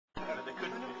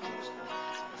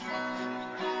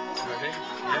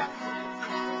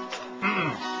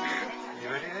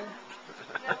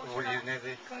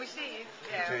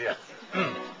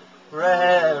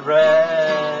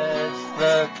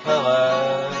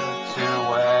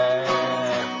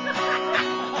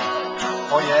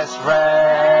yes,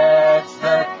 red's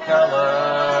the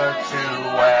color to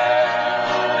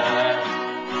wear.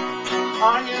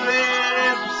 On your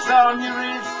lips, on your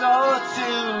wrists, or to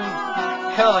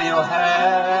color your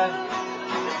hair.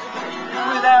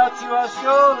 Without you, are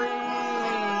surely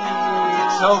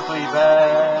totally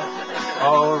bare.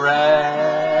 Oh,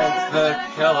 red's the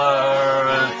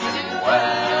color to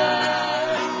wear.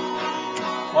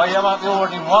 Well, you might be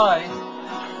wondering why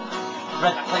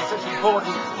red plays such an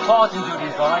important part in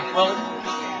Judy's life. Well,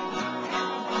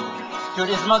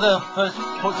 Judy's mother first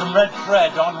put some red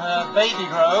thread on her baby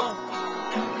grow.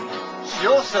 She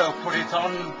also put it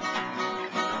on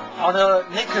her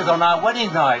knickers on our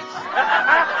wedding night.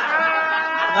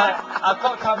 Now, I've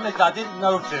got to admit, I didn't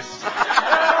notice.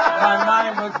 My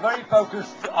mind was very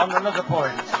focused on another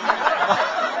point.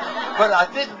 But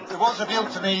it was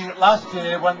revealed to me last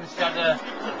year when she had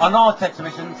an art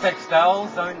exhibition,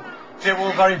 textiles. I mean, she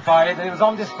will verify it, and it was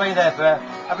on display there for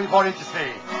everybody to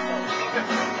see.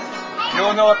 You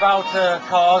all know about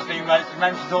cars being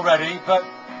mentioned already, but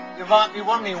you might be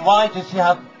wondering, why does she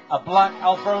have a black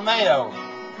Alfa Romeo?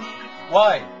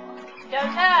 Why?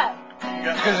 Don't know.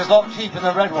 Because it's a lot cheaper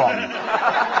than the red one.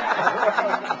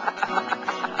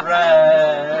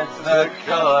 Red's the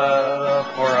colour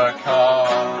for a car.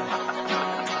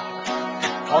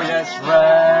 Oh yes,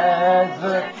 red's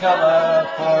the colour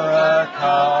for a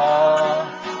car.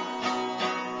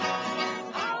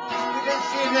 You can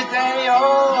see the day,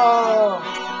 oh,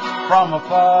 from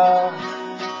afar.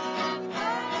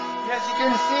 Yes, you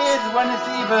can see it when it's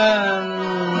even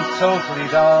totally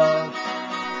dark.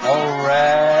 Oh,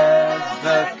 red's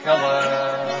the colour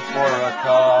for a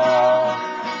car.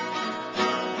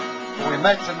 We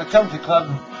met in the country club,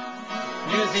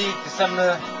 usually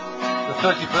December the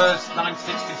 31st,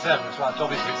 1967. So that's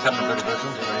obviously December 31st,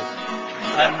 isn't it? Really?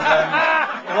 And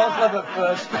it was love at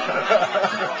first.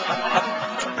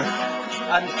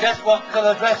 And guess what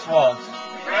colour dress was?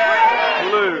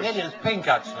 Blue. It is pink,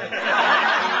 actually.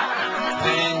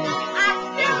 Pink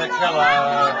is the colour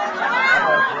of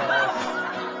her dress.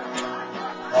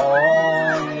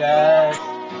 Oh yes,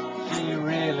 she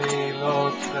really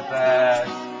looks the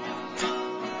best.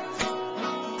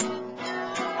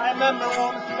 I remember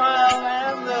one smile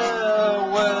and the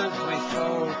words we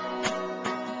spoke.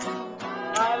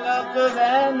 I loved her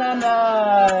then and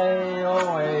I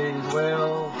always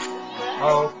will.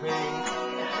 Oh, pink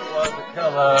was the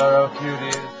colour of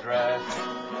Judy's dress.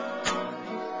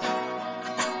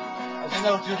 As you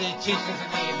know, Judy teaches in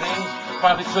the evenings,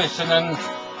 private tuition, and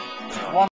one